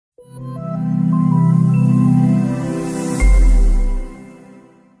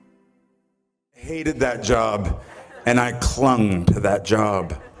hated that job, and I clung to that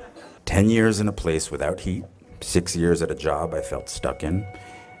job. 10 years in a place without heat, 6 years at a job I felt stuck in.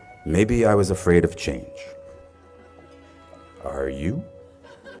 Maybe I was afraid of change. Are you?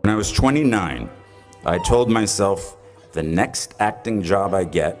 When I was 29, I told myself, the next acting job I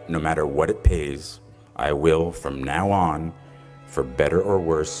get, no matter what it pays, I will, from now on, for better or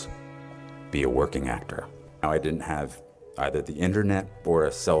worse, be a working actor. Now, I didn't have either the internet or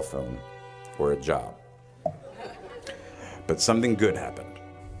a cell phone or a job. But something good happened.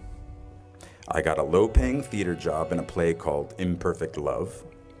 I got a low-paying theater job in a play called Imperfect Love,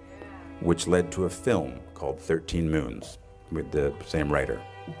 which led to a film called 13 Moons with the same writer,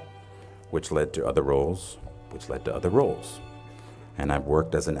 which led to other roles, which led to other roles. And I've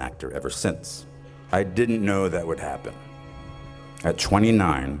worked as an actor ever since. I didn't know that would happen. At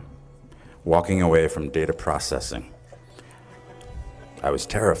 29, walking away from data processing, I was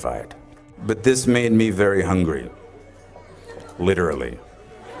terrified. But this made me very hungry, literally.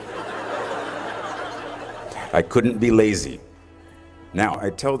 I couldn't be lazy. Now, I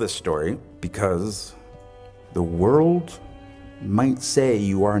tell this story because the world might say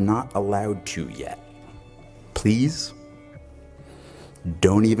you are not allowed to yet. Please,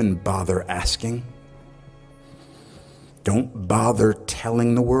 don't even bother asking. Don't bother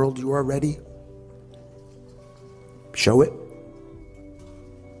telling the world you are ready. Show it.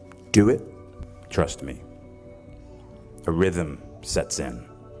 Do it. Trust me. A rhythm sets in.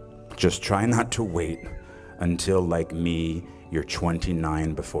 Just try not to wait until, like me, you're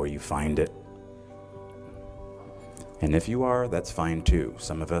 29 before you find it. And if you are, that's fine too.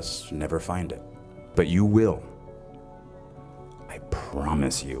 Some of us never find it. But you will. I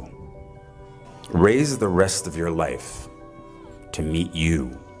promise you. Raise the rest of your life to meet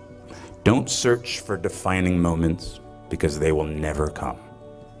you. Don't search for defining moments, because they will never come.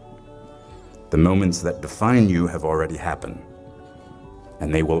 The moments that define you have already happened,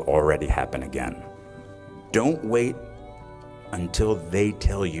 and they will already happen again. Don't wait until they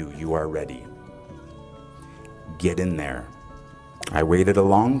tell you you are ready. Get in there. I waited a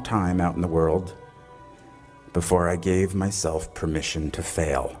long time out in the world before I gave myself permission to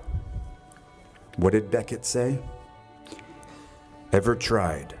fail. What did Beckett say? Ever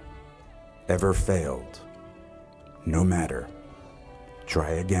tried, ever failed, no matter.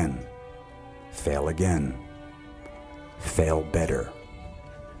 Try again, fail again, fail better.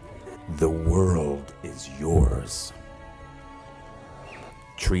 The world is yours.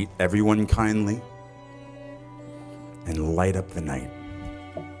 Treat everyone kindly and light up the night.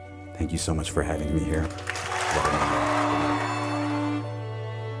 Thank you so much for having me here.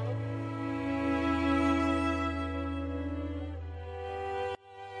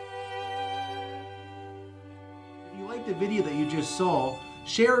 If you liked the video that you just saw,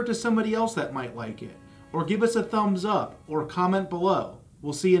 share it to somebody else that might like it, or give us a thumbs up or comment below.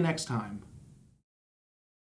 We'll see you next time.